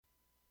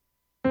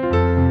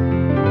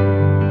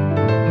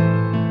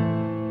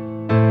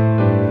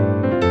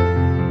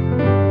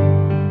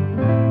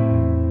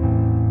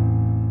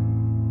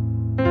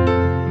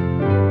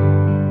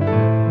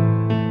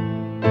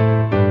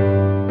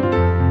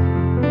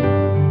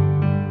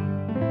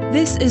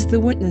This is the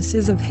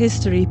Witnesses of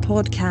History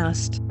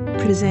podcast,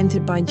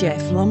 presented by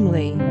Jeff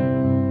Lumley.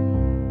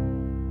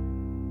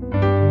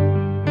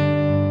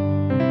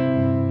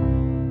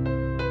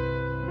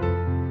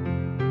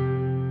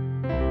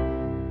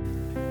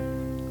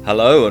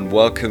 Hello and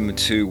welcome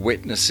to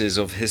Witnesses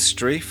of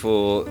History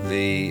for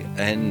the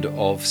end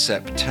of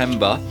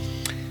September.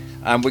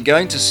 And we're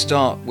going to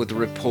start with a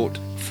report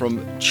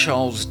from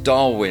Charles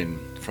Darwin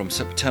from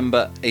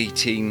September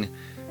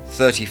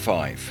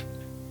 1835.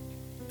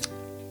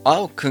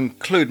 I'll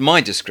conclude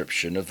my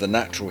description of the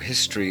natural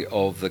history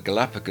of the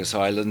Galapagos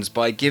Islands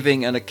by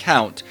giving an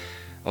account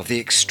of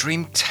the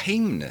extreme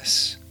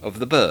tameness of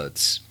the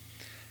birds.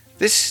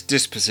 This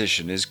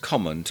disposition is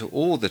common to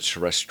all the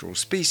terrestrial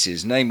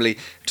species, namely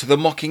to the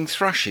mocking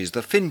thrushes,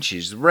 the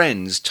finches,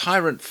 wrens,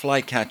 tyrant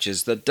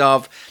flycatchers, the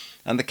dove,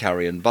 and the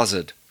carrion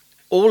buzzard.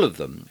 All of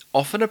them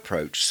often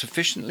approach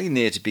sufficiently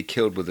near to be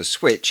killed with a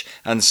switch,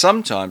 and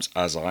sometimes,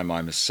 as I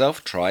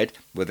myself tried,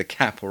 with a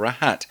cap or a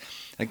hat.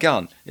 A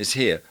gun is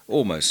here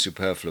almost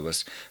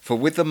superfluous, for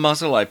with the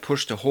muzzle I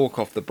pushed a hawk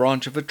off the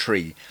branch of a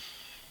tree.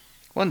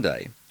 One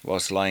day,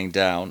 whilst lying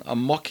down, a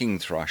mocking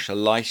thrush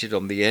alighted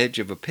on the edge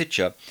of a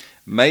pitcher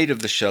made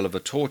of the shell of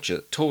a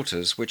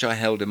tortoise which I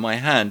held in my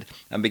hand,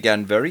 and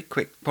began very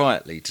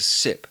quietly to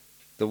sip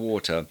the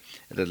water.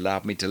 It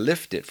allowed me to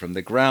lift it from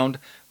the ground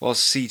while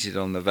seated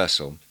on the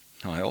vessel.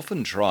 I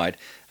often tried,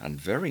 and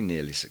very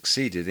nearly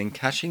succeeded, in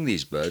catching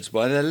these birds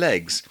by their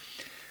legs.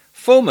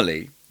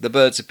 Formerly, the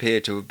birds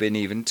appear to have been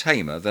even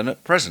tamer than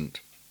at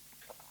present.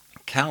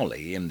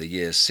 Cowley, in the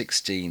year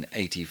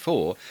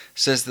 1684,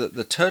 says that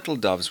the turtle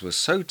doves were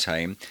so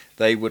tame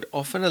they would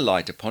often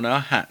alight upon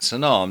our hats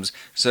and arms,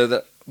 so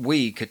that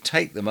we could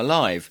take them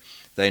alive,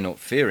 they not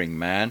fearing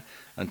man,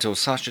 until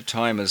such a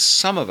time as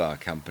some of our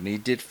company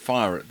did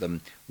fire at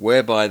them,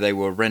 whereby they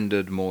were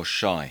rendered more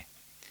shy.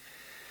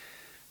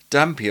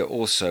 Dampier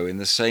also in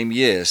the same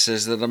year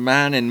says that a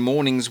man in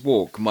morning's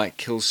walk might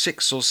kill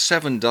 6 or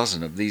 7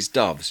 dozen of these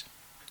doves.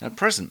 At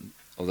present,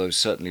 although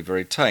certainly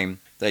very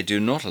tame, they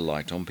do not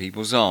alight on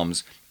people's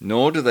arms,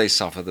 nor do they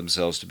suffer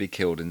themselves to be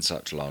killed in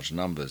such large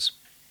numbers.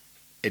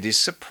 It is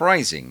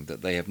surprising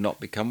that they have not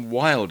become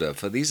wilder,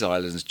 for these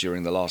islands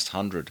during the last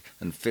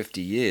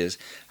 150 years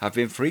have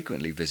been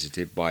frequently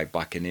visited by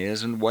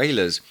buccaneers and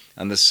whalers,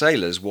 and the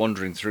sailors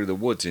wandering through the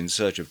woods in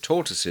search of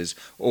tortoises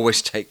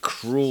always take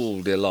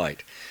cruel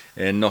delight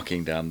in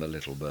knocking down the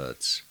little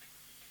birds.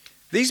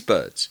 These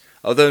birds,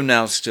 although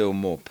now still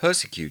more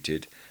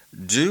persecuted,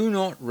 do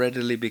not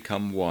readily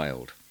become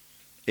wild.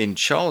 In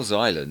Charles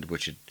Island,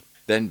 which had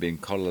then been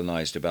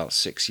colonized about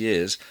 6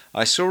 years,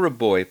 I saw a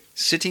boy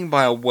sitting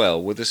by a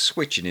well with a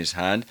switch in his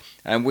hand,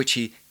 and which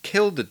he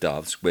killed the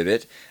doves with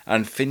it,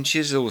 and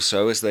finches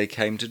also as they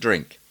came to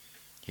drink.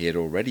 He had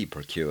already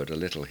procured a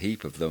little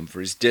heap of them for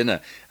his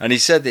dinner, and he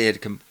said that he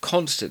had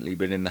constantly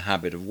been in the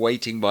habit of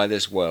waiting by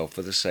this well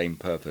for the same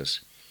purpose.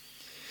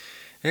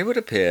 It would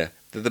appear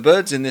that the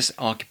birds in this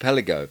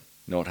archipelago,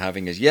 not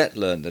having as yet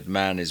learned that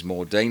man is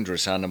more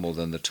dangerous animal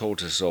than the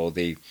tortoise or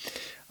the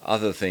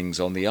other things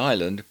on the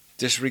island,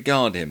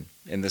 disregard him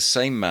in the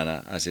same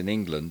manner as in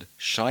England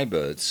shy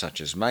birds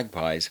such as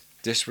magpies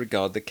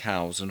disregard the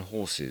cows and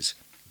horses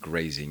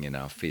grazing in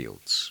our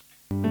fields.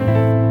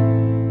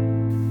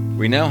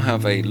 We now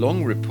have a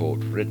long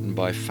report written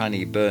by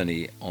Fanny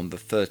Burney on the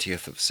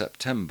 30th of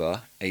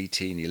September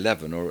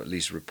 1811, or at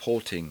least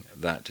reporting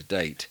that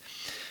date.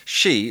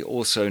 She,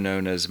 also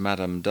known as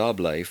Madame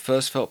D'Arblay,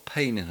 first felt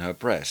pain in her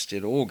breast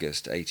in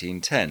August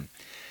 1810.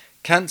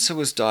 Cancer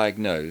was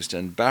diagnosed,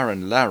 and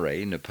Baron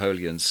Larrey,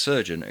 Napoleon's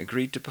surgeon,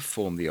 agreed to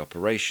perform the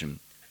operation.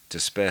 To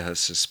spare her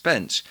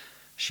suspense,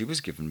 she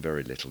was given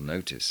very little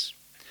notice.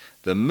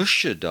 The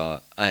Monsieur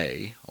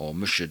d'Arblay, or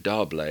Monsieur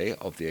D'Arblay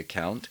of the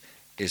account,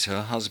 is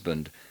her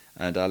husband,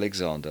 and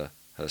Alexander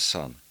her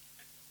son.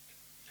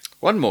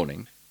 One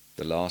morning,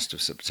 the last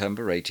of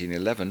September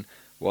 1811,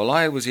 while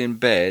I was in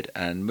bed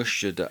and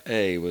Monsieur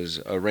d'Arblay was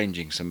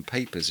arranging some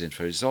papers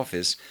for his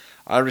office,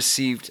 I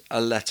received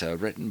a letter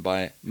written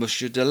by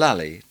Monsieur de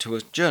Lally to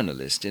a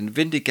journalist in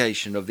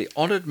vindication of the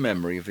honoured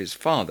memory of his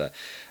father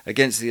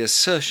against the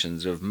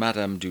assertions of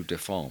Madame du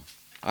Deffand.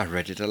 I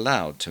read it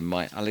aloud to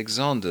my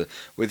Alexander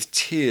with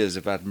tears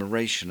of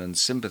admiration and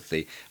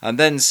sympathy, and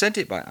then sent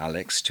it by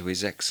Alex to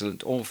his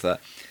excellent author,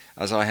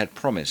 as I had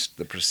promised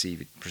the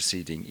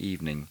preceding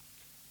evening.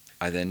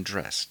 I then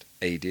dressed,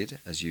 aided,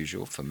 as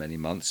usual, for many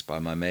months by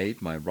my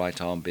maid, my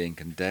right arm being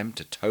condemned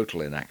to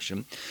total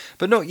inaction.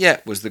 But not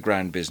yet was the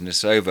grand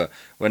business over,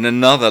 when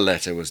another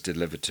letter was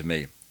delivered to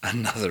me.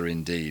 Another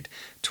indeed.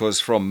 'Twas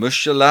from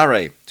Monsieur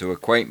Larrey, to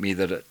acquaint me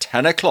that at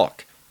 10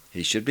 o'clock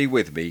he should be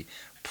with me,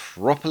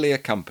 properly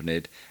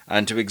accompanied,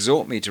 and to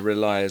exhort me to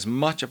rely as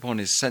much upon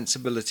his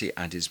sensibility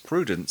and his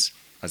prudence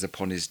as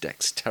upon his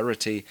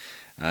dexterity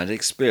and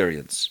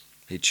experience.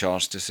 He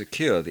charged to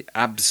secure the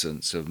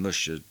absence of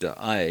Monsieur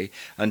d'Arblay,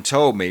 and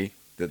told me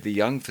that the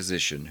young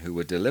physician who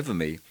would deliver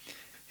me,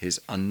 his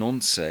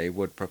annonce,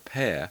 would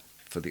prepare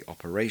for the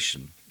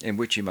operation, in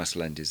which he must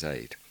lend his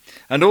aid.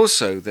 and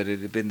also that it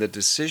had been the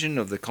decision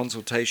of the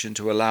consultation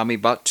to allow me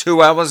but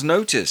 2 hours'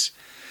 notice.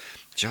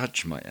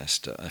 Judge, my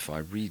Esther, if I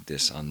read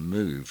this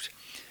unmoved.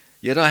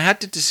 Yet I had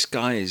to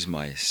disguise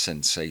my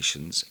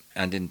sensations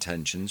and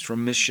intentions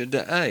from Monsieur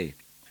de A.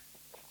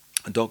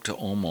 Dr.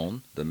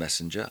 Ormond, the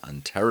messenger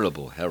and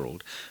terrible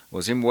herald,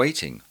 was in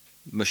waiting.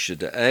 Monsieur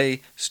de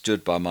A.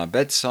 stood by my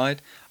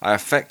bedside. I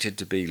affected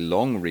to be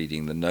long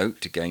reading the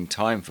note to gain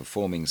time for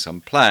forming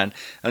some plan,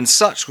 and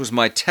such was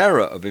my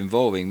terror of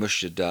involving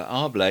Monsieur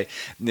d'Arblay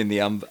in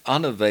the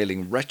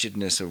unavailing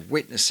wretchedness of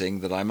witnessing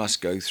that I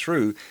must go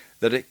through,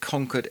 that it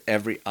conquered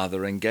every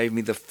other and gave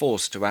me the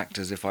force to act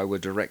as if I were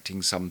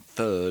directing some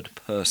third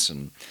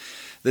person.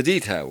 The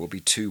detail will be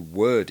too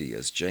wordy,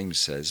 as James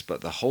says,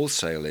 but the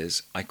wholesale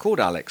is, I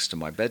called Alex to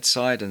my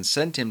bedside and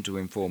sent him to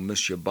inform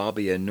Monsieur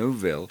Barbier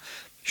Neuville,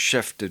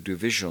 chef de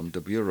division de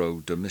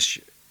bureau de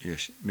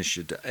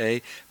Monsieur de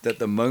A., that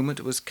the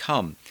moment was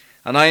come,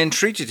 and I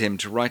entreated him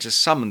to write a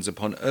summons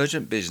upon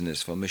urgent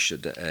business for Monsieur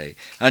de A.,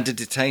 and to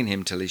detain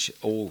him till it should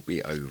all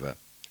be over.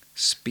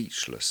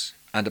 Speechless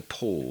and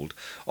appalled,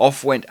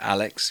 off went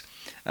Alex,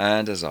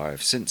 and, as I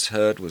have since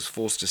heard, was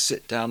forced to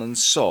sit down and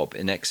sob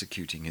in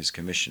executing his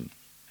commission.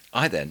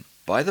 I then,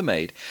 by the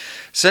maid,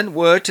 sent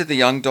word to the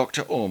young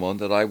Dr. Ormond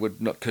that I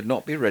could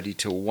not be ready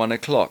till 1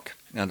 o'clock,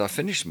 and I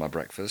finished my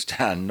breakfast,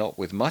 and, not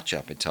with much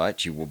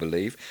appetite, you will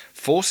believe,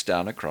 forced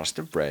down a crust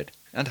of bread,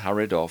 and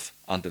hurried off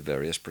under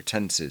various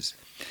pretences.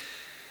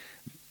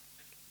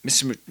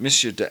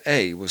 Monsieur de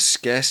A. was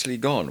scarcely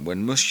gone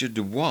when Monsieur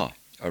Dubois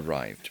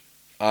arrived.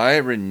 I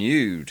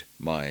renewed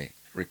my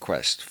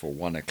request for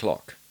 1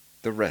 o'clock.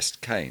 The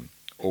rest came.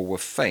 All were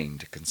fain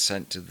to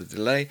consent to the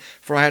delay,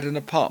 for I had an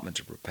apartment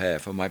to prepare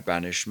for my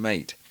banished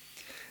mate.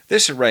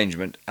 This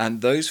arrangement,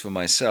 and those for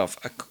myself,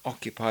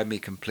 occupied me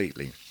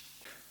completely.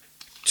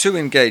 2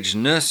 engaged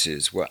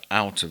nurses were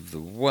out of the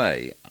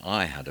way.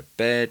 I had a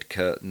bed,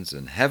 curtains,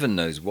 and heaven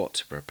knows what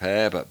to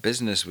prepare, but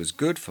business was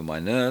good for my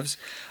nerves.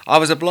 I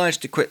was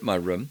obliged to quit my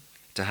room,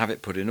 to have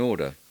it put in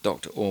order.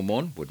 Dr.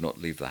 Ormond would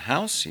not leave the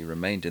house. He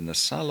remained in the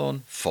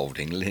salon,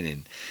 folding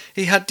linen.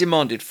 He had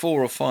demanded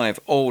 4 or 5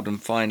 old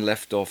and fine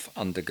left-off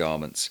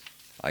undergarments.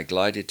 I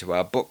glided to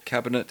our book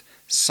cabinet.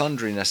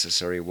 Sundry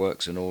necessary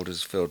works and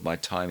orders filled my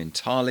time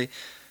entirely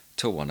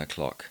till 1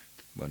 o'clock,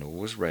 when all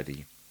was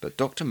ready. But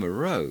Dr.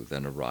 Moreau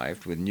then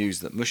arrived with news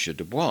that Monsieur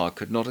Dubois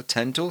could not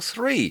attend till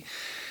 3.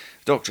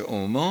 Dr.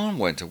 Ormond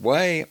went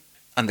away,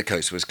 and the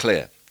coast was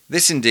clear.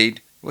 This,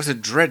 indeed, was a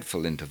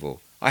dreadful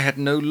interval. I had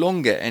no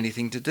longer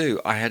anything to do.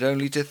 I had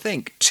only to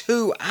think.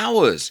 2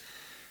 hours,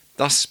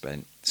 thus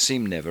spent,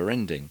 seemed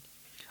never-ending.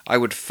 I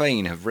would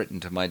fain have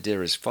written to my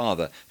dearest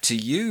father, to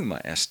you,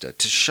 my Esther,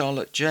 to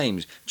Charlotte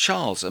James,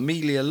 Charles,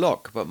 Amelia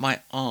Locke, but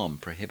my arm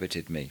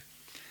prohibited me.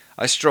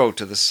 I strolled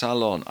to the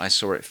salon. I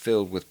saw it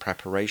filled with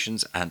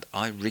preparations, and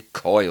I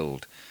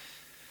recoiled.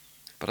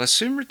 But I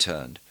soon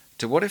returned.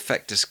 To what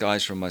effect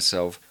disguise from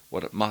myself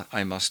what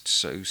I must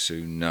so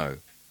soon know?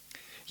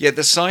 Yet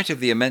the sight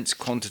of the immense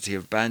quantity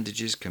of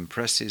bandages,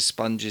 compresses,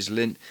 sponges,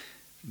 lint,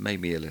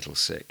 made me a little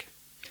sick.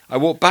 I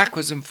walked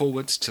backwards and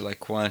forwards till I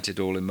quieted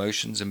all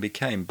emotions and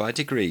became, by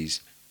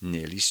degrees,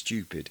 nearly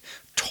stupid,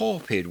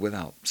 torpid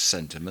without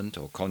sentiment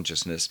or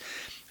consciousness,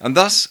 and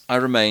thus I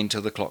remained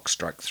till the clock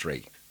struck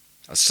 3.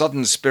 A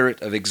sudden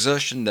spirit of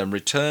exertion then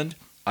returned.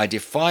 I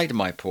defied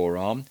my poor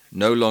arm,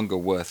 no longer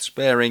worth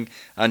sparing,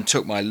 and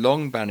took my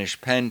long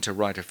banished pen to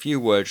write a few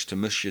words to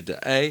Monsieur de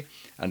A.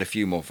 and a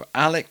few more for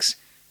Alex,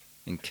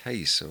 in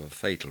case of a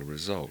fatal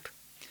result.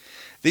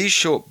 These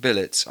short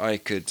billets I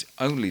could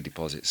only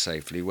deposit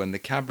safely when the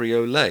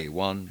cabriolet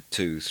 1,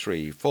 2,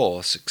 3,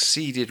 4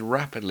 succeeded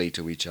rapidly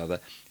to each other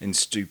in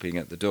stooping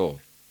at the door.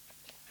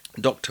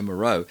 Dr.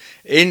 Moreau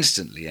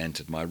instantly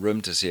entered my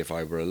room to see if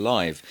I were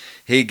alive.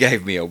 He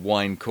gave me a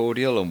wine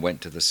cordial and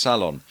went to the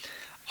salon.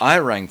 I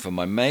rang for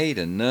my maid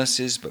and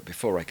nurses, but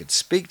before I could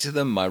speak to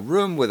them, my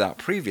room, without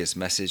previous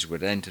message,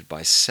 was entered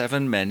by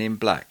 7 men in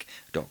black: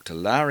 Dr.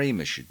 Larry,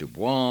 Monsieur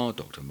Dubois,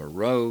 Dr.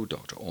 Moreau,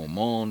 Dr.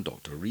 Ormond,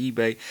 Dr.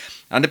 Ribet,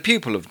 and a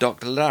pupil of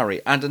Dr.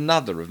 Larry, and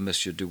another of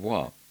Monsieur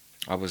Dubois.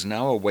 I was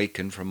now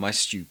awakened from my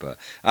stupor,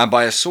 and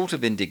by a sort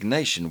of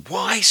indignation,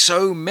 why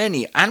so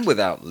many, and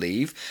without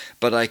leave?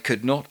 But I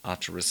could not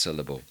utter a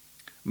syllable.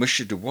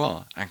 Monsieur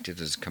Dubois acted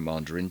as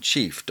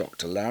commander-in-chief.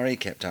 Dr. Larry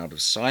kept out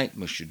of sight.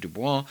 Monsieur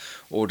Dubois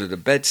ordered a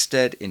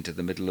bedstead into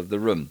the middle of the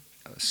room.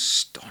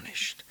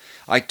 Astonished,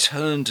 I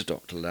turned to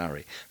Dr.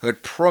 Larry, who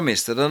had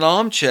promised that an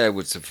armchair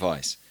would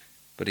suffice,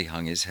 but he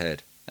hung his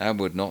head and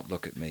would not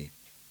look at me.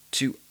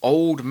 2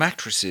 old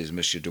mattresses,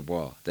 Monsieur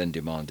Dubois then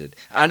demanded,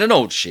 and an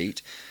old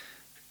sheet.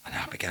 I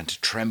now began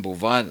to tremble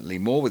violently,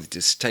 more with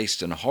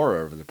distaste and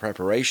horror of the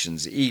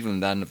preparations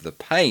even than of the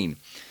pain.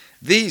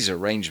 These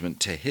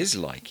arrangements to his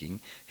liking,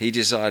 he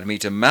desired me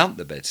to mount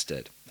the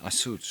bedstead. I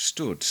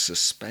stood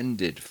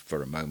suspended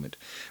for a moment,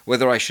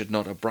 whether I should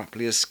not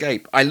abruptly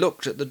escape. I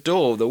looked at the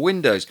door, the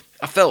windows.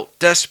 I felt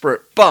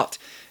desperate, but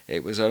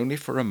it was only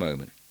for a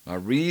moment. My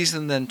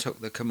reason then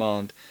took the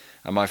command,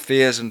 and my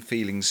fears and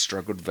feelings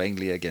struggled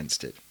vainly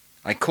against it.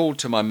 I called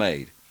to my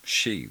maid.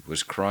 She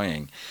was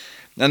crying,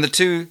 and the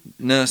 2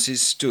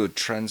 nurses stood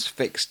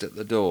transfixed at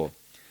the door.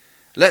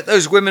 "Let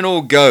those women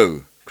all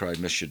go," cried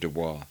Monsieur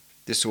Dubois.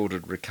 This order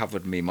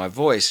recovered me my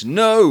voice.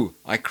 "No,"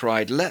 I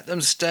cried, "let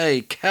them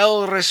stay.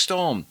 Qu'elles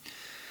restent."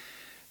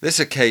 This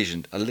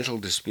occasioned a little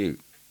dispute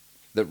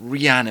that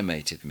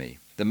reanimated me.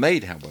 The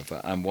maid,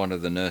 however, and one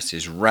of the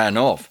nurses ran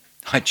off.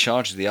 I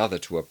charged the other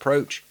to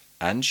approach,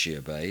 and she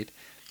obeyed.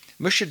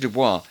 Monsieur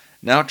Dubois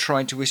now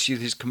tried to issue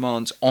his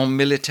commands en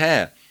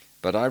militaire,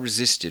 but I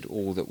resisted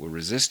all that were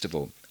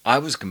resistible. I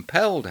was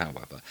compelled,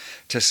 however,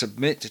 to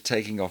submit to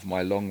taking off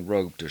my long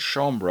robe de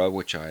chambre,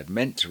 which I had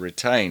meant to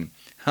retain.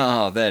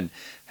 Then,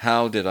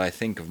 how did I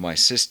think of my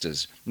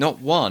sisters? Not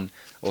one,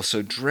 or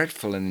so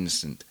dreadful an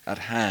instant, at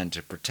hand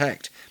to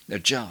protect,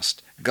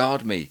 adjust,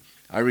 guard me.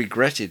 I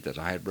regretted that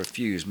I had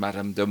refused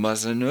Madame de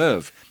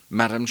Maisonneuve,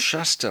 Madame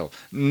Chastel,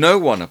 no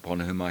one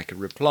upon whom I could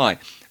reply.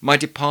 My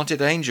departed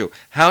angel,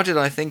 how did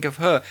I think of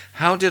her?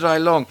 How did I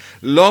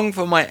long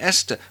for my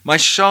Esther, my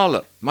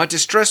Charlotte? My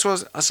distress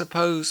was, I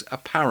suppose,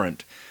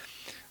 apparent,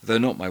 though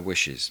not my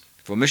wishes,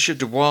 for Monsieur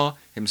Dubois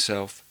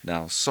himself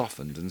now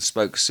softened and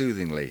spoke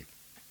soothingly.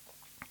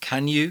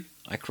 "Can you,"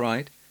 I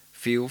cried,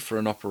 "feel for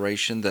an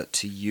operation that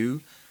to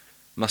you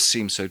must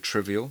seem so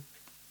trivial?"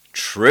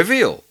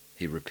 "Trivial?"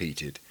 he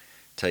repeated,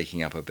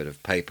 taking up a bit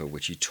of paper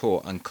which he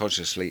tore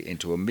unconsciously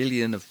into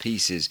 1,000,000 of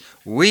pieces.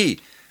 "Oui,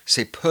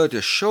 c'est peu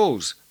de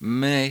chose,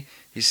 mais,"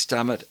 he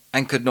stammered,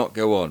 and could not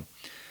go on.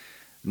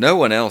 No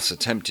one else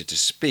attempted to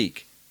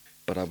speak,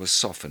 but I was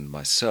softened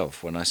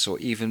myself when I saw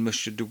even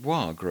Monsieur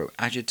Dubois grow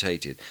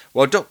agitated,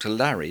 while Dr.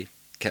 Larry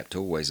kept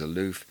always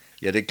aloof,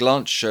 yet a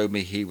glance showed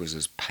me he was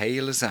as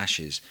pale as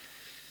ashes.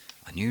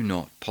 I knew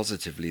not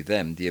positively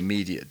then the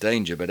immediate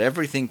danger, but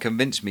everything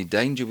convinced me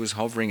danger was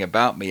hovering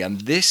about me,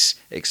 and this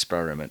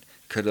experiment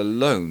could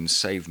alone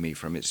save me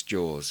from its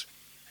jaws.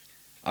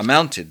 I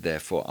mounted,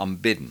 therefore,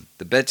 unbidden.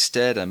 The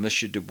bedstead, and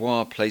Monsieur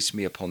Dubois placed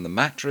me upon the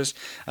mattress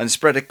and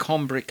spread a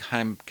cambric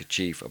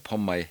handkerchief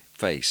upon my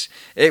face.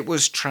 It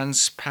was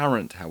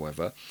transparent,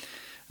 however,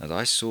 and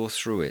I saw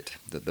through it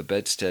that the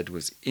bedstead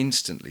was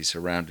instantly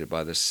surrounded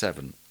by the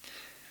 7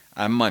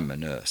 and my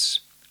nurse.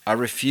 I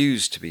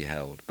refused to be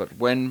held, but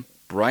when,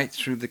 bright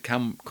through the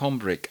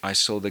cambric, I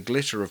saw the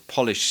glitter of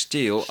polished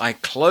steel, I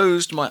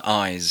closed my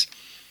eyes.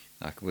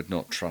 I would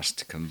not trust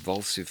to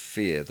convulsive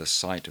fear the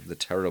sight of the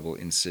terrible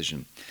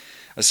incision.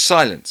 A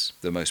silence,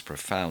 the most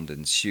profound,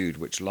 ensued,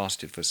 which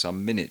lasted for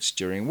some minutes,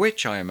 during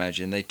which, I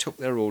imagine, they took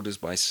their orders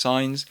by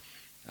signs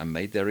and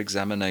made their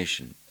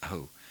examination.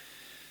 Oh,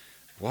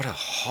 what a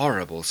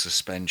horrible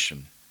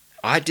suspension!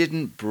 I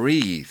didn't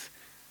breathe,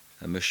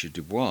 and Monsieur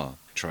Dubois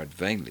tried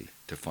vainly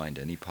to find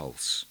any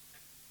pulse.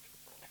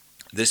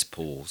 This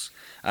pause,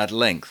 at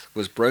length,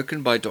 was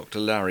broken by Dr.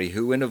 Larry,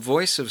 who, in a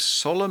voice of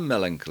solemn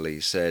melancholy,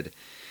 said,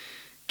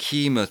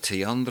 "Qui me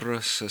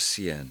tiendra ce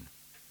sien?"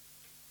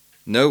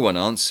 No one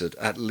answered,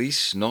 at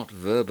least not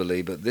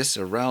verbally, but this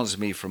aroused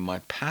me from my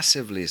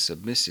passively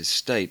submissive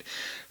state,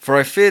 for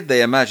I feared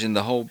they imagined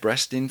the whole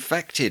breast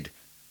infected.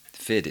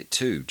 Feared it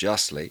too,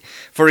 justly,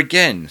 for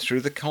again,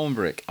 through the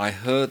cambric, I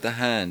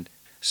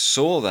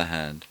saw the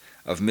hand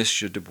of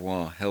Monsieur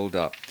Dubois held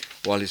up,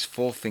 while his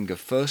forefinger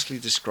firstly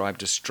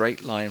described a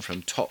straight line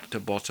from top to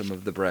bottom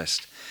of the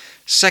breast,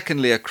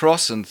 secondly a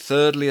cross, and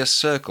thirdly a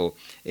circle,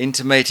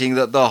 intimating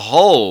that the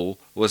whole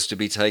was to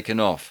be taken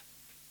off.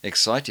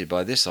 Excited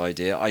by this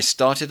idea, I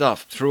started up,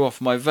 threw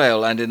off my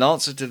veil, and in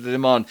answer to the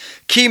demand,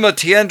 "Qui me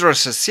tiendra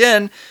ce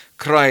sien?"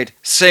 cried,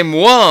 "C'est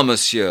moi,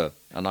 monsieur,"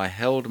 and I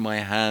held my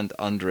hand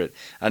under it,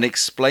 and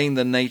explained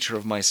the nature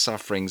of my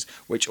sufferings,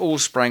 which all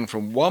sprang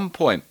from one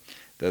point,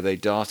 though they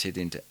darted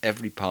into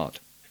every part.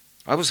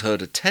 I was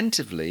heard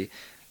attentively,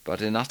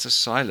 but in utter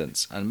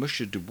silence, and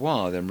Monsieur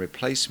Dubois then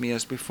replaced me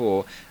as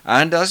before,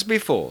 and as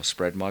before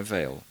spread my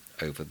veil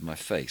over my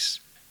face.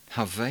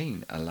 How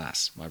vain,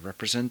 alas, my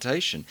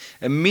representation!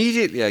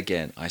 Immediately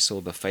again I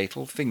saw the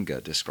fatal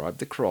finger describe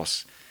the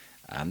cross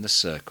and the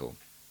circle.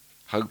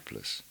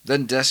 Hopeless,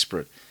 then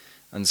desperate,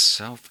 and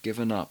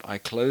self-given up, I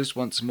closed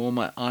once more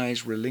my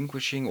eyes,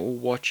 relinquishing all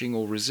watching,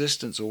 all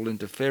resistance, all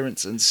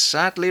interference, and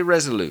sadly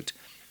resolute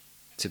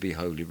to be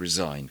wholly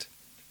resigned.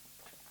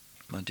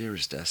 My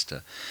dearest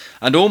Esther,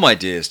 and all my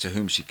dears to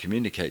whom she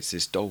communicates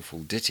this doleful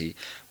ditty,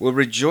 will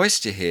rejoice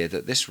to hear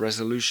that this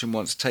resolution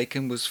once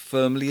taken was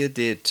firmly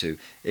adhered to,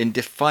 in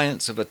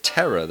defiance of a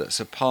terror that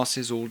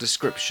surpasses all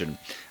description,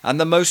 and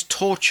the most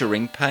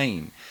torturing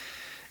pain.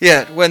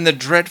 Yet when the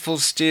dreadful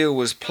steel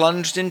was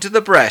plunged into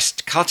the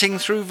breast, cutting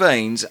through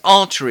veins,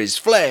 arteries,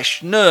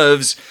 flesh,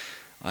 nerves,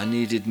 I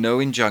needed no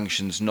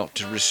injunctions not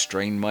to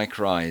restrain my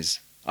cries.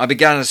 I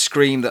began a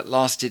scream that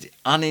lasted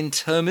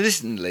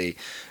unintermittently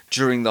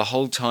during the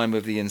whole time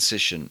of the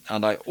incision,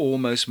 and I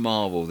almost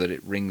marvel that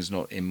it rings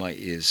not in my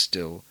ears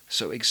still,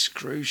 so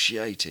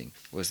excruciating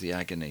was the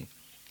agony.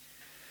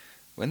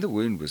 When the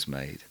wound was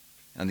made,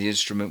 and the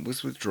instrument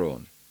was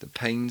withdrawn, The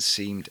pain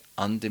seemed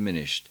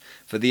undiminished,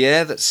 for the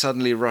air that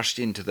suddenly rushed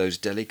into those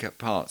delicate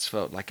parts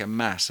felt like a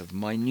mass of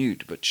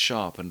minute but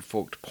sharp and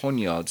forked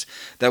poniards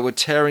that were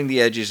tearing the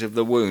edges of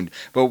the wound.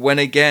 But when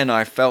again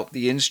I felt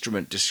the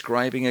instrument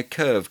describing a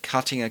curve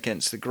cutting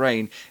against the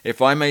grain,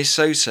 if I may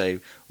so say,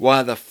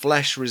 while the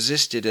flesh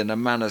resisted in a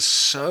manner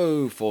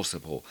so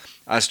forcible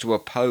as to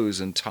oppose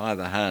and tire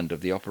the hand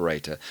of the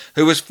operator,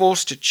 who was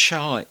forced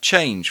to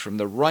change from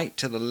the right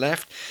to the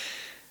left,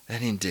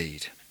 then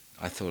indeed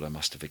I thought I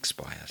must have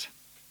expired.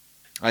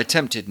 I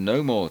attempted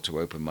no more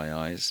to open my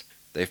eyes.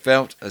 They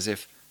felt as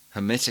if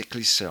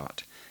hermetically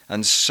shut,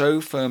 and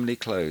so firmly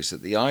closed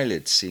that the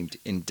eyelids seemed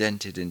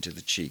indented into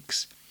the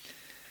cheeks.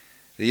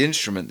 The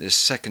instrument this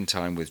second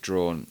time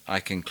withdrawn,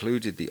 I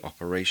concluded the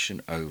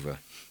operation over.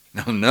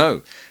 Oh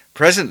no!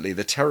 Presently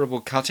the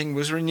terrible cutting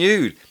was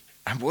renewed,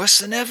 and worse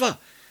than ever.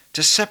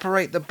 To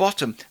separate the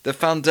bottom, the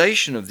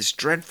foundation of this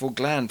dreadful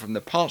gland from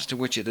the parts to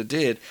which it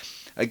adhered,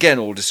 again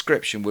all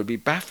description would be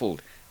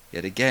baffled.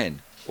 Yet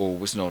again all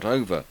was not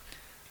over.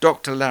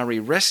 Dr. Larry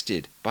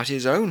rested but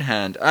his own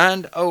hand,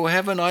 and, oh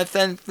heaven, I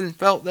then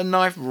felt the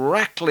knife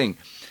rattling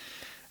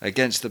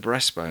against the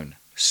breastbone,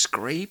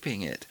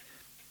 scraping it.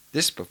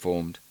 This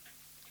performed,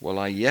 while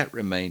I yet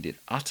remained in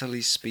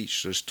utterly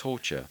speechless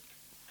torture,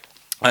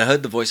 I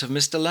heard the voice of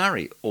Mr.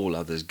 Larry, all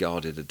others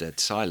guarded a dead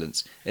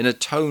silence, in a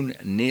tone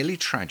nearly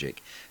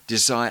tragic,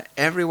 desire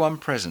everyone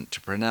present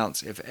to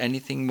pronounce if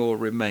anything more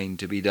remained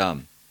to be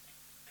done.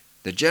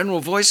 The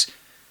general voice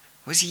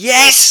was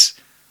yes,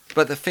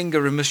 but the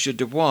finger of Monsieur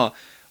Dubois,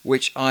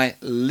 which I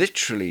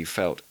literally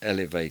felt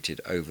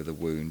elevated over the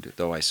wound,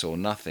 though I saw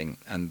nothing,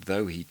 and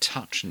though he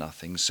touched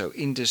nothing, so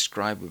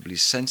indescribably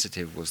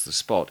sensitive was the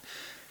spot,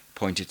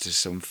 pointed to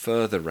some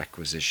further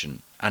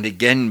requisition, and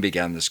again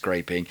began the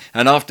scraping,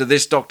 and after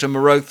this Dr.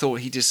 Moreau thought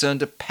he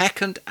discerned a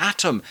peccant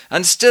atom,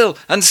 and still,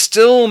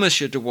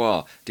 Monsieur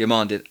Dubois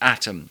demanded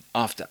atom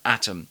after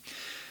atom.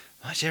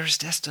 My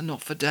dearest Esther,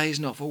 not for days,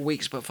 not for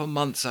weeks, but for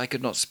months I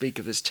could not speak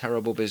of this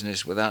terrible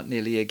business without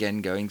nearly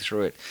again going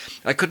through it.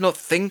 I could not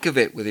think of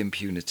it with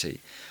impunity.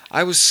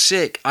 I was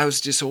sick, I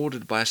was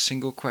disordered by a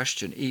single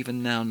question.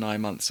 Even now, 9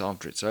 months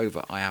after it's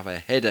over, I have a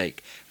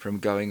headache from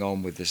going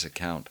on with this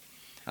account.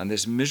 And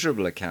this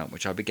miserable account,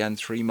 which I began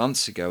 3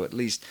 months ago at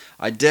least,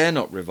 I dare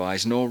not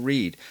revise nor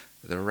read.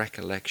 The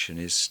recollection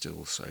is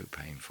still so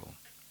painful.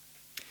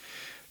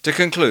 To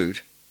conclude,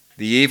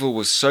 the evil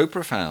was so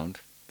profound,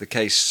 the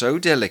case so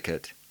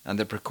delicate, and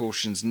the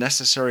precautions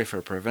necessary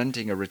for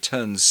preventing a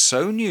return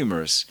so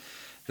numerous,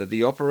 that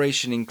the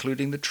operation,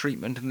 including the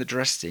treatment and the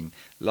dressing,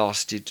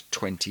 lasted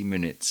 20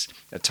 minutes,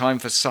 a time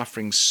for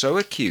suffering so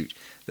acute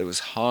that it was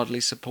hardly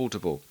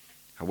supportable.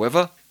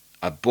 However,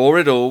 I bore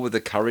it all with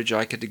the courage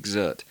I could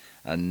exert,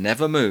 and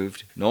never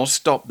moved, nor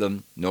stopped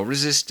them, nor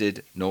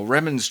resisted, nor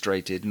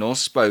remonstrated, nor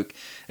spoke,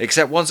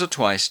 except once or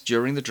twice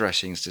during the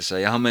dressings to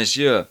say, "Ah,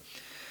 monsieur,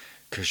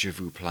 que je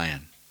vous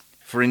plains."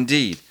 For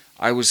indeed,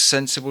 I was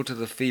sensible to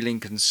the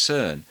feeling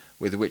concern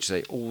with which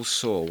they all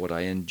saw what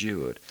I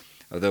endured,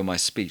 although my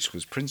speech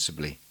was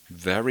principally,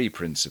 very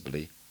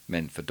principally,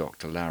 meant for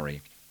Dr.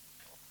 Larry.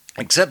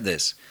 Except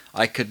this,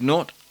 I could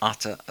not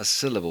utter a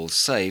syllable,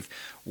 save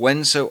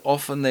when so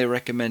often they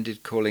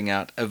recommended calling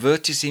out,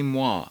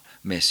 "Avertissez-moi,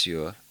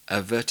 messieurs,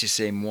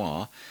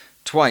 avertissez-moi."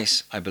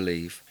 Twice, I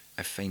believe,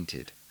 I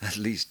fainted. At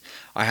least,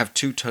 I have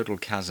 2 total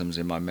chasms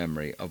in my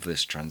memory of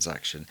this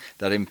transaction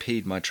that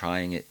impede my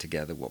trying it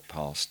together what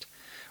passed.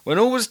 When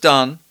all was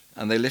done,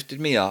 and they lifted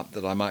me up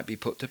that I might be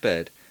put to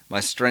bed, my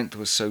strength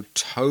was so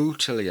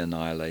totally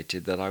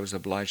annihilated that I was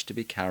obliged to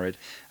be carried,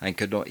 and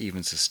could not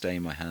even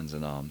sustain my hands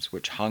and arms,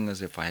 which hung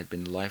as if I had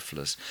been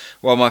lifeless,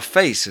 while my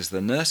face, as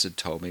the nurse had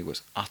told me,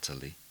 was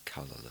utterly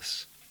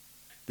colourless.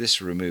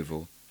 This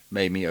removal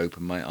made me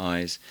open my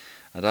eyes,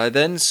 and I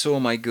then saw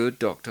my good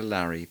Dr.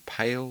 Larry,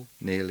 pale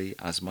nearly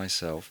as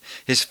myself,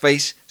 his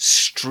face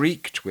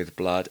streaked with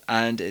blood,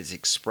 and its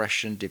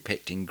expression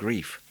depicting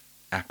grief,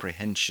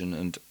 apprehension,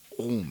 and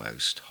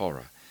almost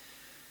horror.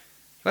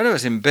 When I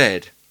was in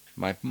bed,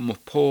 my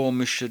poor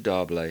Monsieur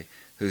D'Arblay,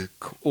 who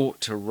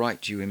ought to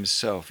write you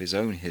himself his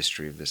own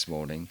history of this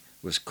morning,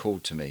 was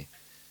called to me,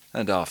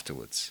 and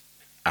afterwards,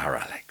 our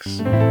Alex.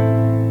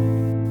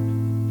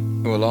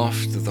 Well,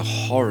 after the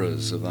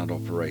horrors of that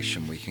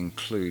operation, we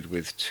conclude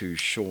with 2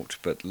 short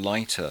but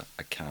lighter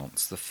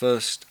accounts. The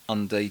first,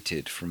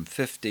 undated from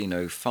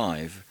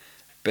 1505,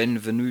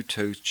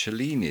 Benvenuto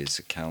Cellini's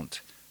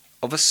account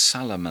of a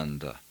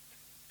salamander.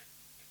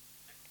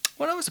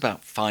 When I was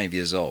about 5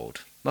 years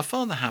old, my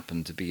father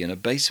happened to be in a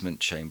basement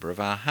chamber of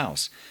our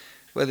house,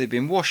 where they'd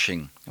been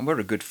washing, and where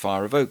a good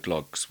fire of oak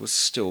logs was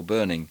still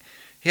burning.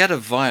 He had a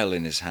viol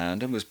in his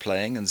hand, and was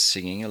playing and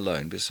singing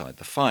alone beside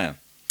the fire.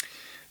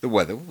 The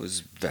weather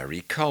was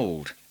very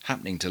cold.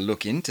 Happening to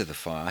look into the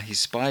fire, he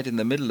spied in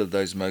the middle of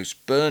those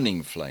most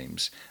burning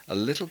flames a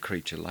little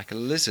creature like a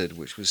lizard,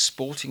 which was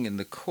sporting in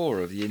the core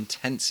of the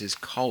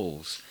intensest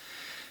coals.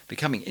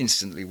 Becoming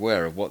instantly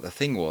aware of what the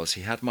thing was,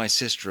 he had my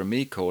sister and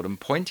me called, and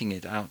pointing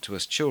it out to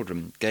us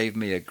children, gave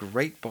me a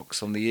great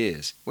box on the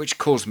ears, which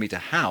caused me to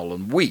howl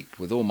and weep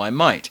with all my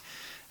might,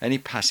 And he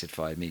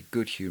pacified me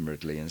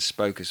good-humouredly and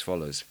spoke as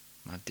follows.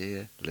 My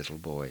dear little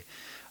boy,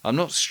 I'm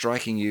not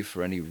striking you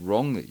for any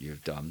wrong that you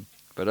have done,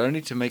 but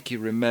only to make you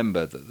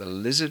remember that the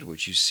lizard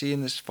which you see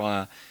in this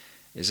fire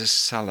is a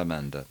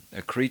salamander,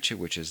 a creature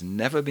which has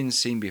never been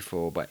seen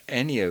before by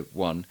any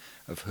one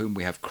of whom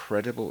we have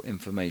credible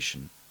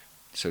information.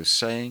 So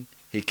saying,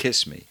 he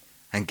kissed me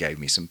and gave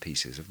me some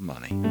pieces of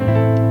money.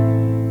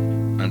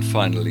 And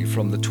finally,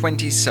 from the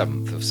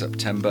 27th of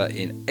September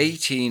in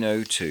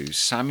 1802,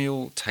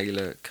 Samuel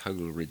Taylor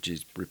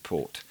Coleridge's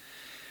report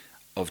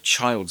of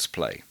child's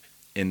play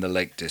in the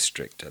Lake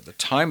District. At the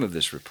time of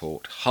this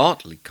report,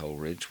 Hartley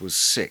Coleridge was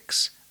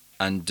 6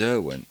 and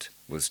Derwent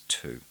was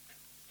 2.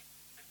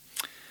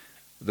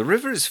 The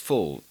river is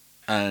full,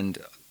 and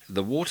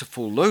the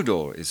waterfall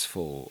Lodore is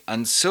full,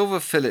 and silver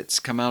fillets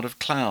come out of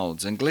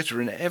clouds and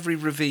glitter in every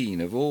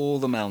ravine of all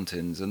the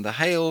mountains, and the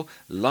hail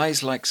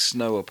lies like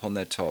snow upon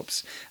their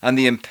tops, and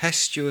the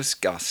impetuous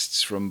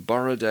gusts from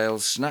Borrowdale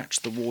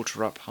snatch the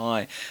water up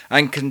high,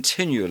 and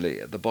continually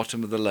at the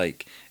bottom of the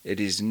lake it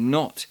is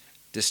not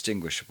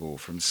distinguishable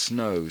from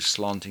snow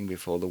slanting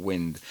before the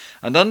wind,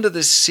 and under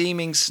this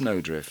seeming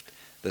snowdrift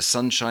the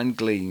sunshine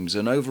gleams,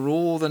 and over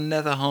all the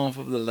nether half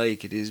of the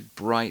lake it is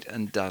bright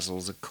and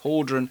dazzles, a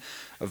cauldron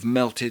of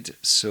melted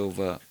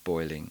silver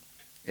boiling.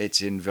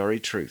 It's in very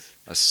truth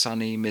a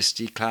sunny,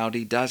 misty,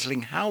 cloudy,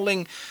 dazzling,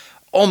 howling,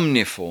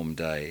 omniform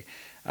day,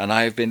 and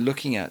I have been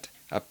looking at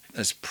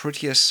as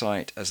pretty a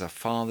sight as a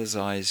father's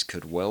eyes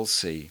could well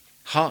see.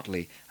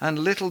 Hartley and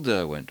little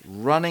Derwent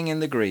running in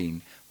the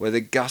green, where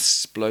the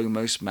gusts blow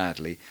most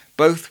madly,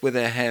 both with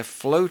their hair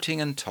floating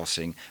and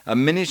tossing, a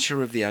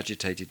miniature of the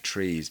agitated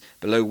trees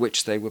below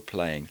which they were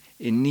playing,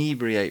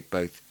 inebriate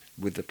both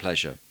with the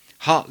pleasure.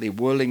 Hartley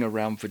whirling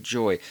around for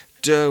joy,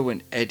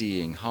 Derwent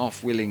eddying,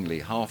 half willingly,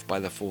 half by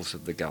the force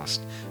of the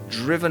gust,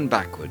 driven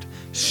backward,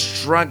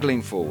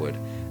 struggling forward,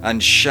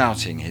 and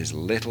shouting his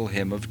little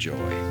hymn of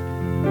joy.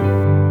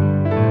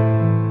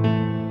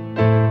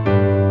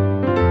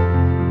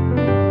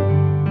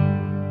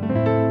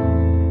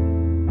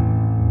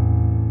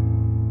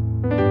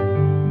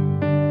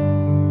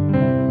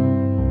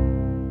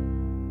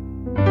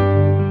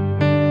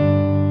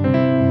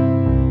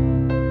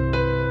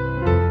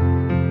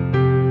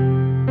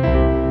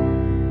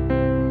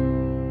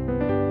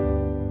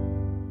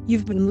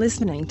 You've been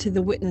listening to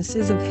the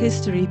Witnesses of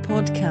History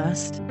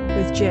podcast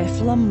with Jeff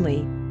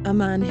Lumley, a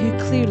man who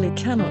clearly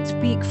cannot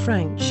speak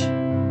French.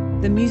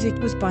 The music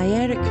was by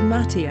Eric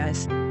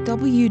Matthias,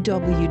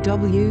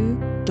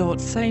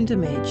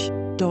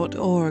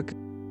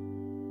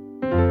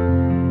 www.soundimage.org.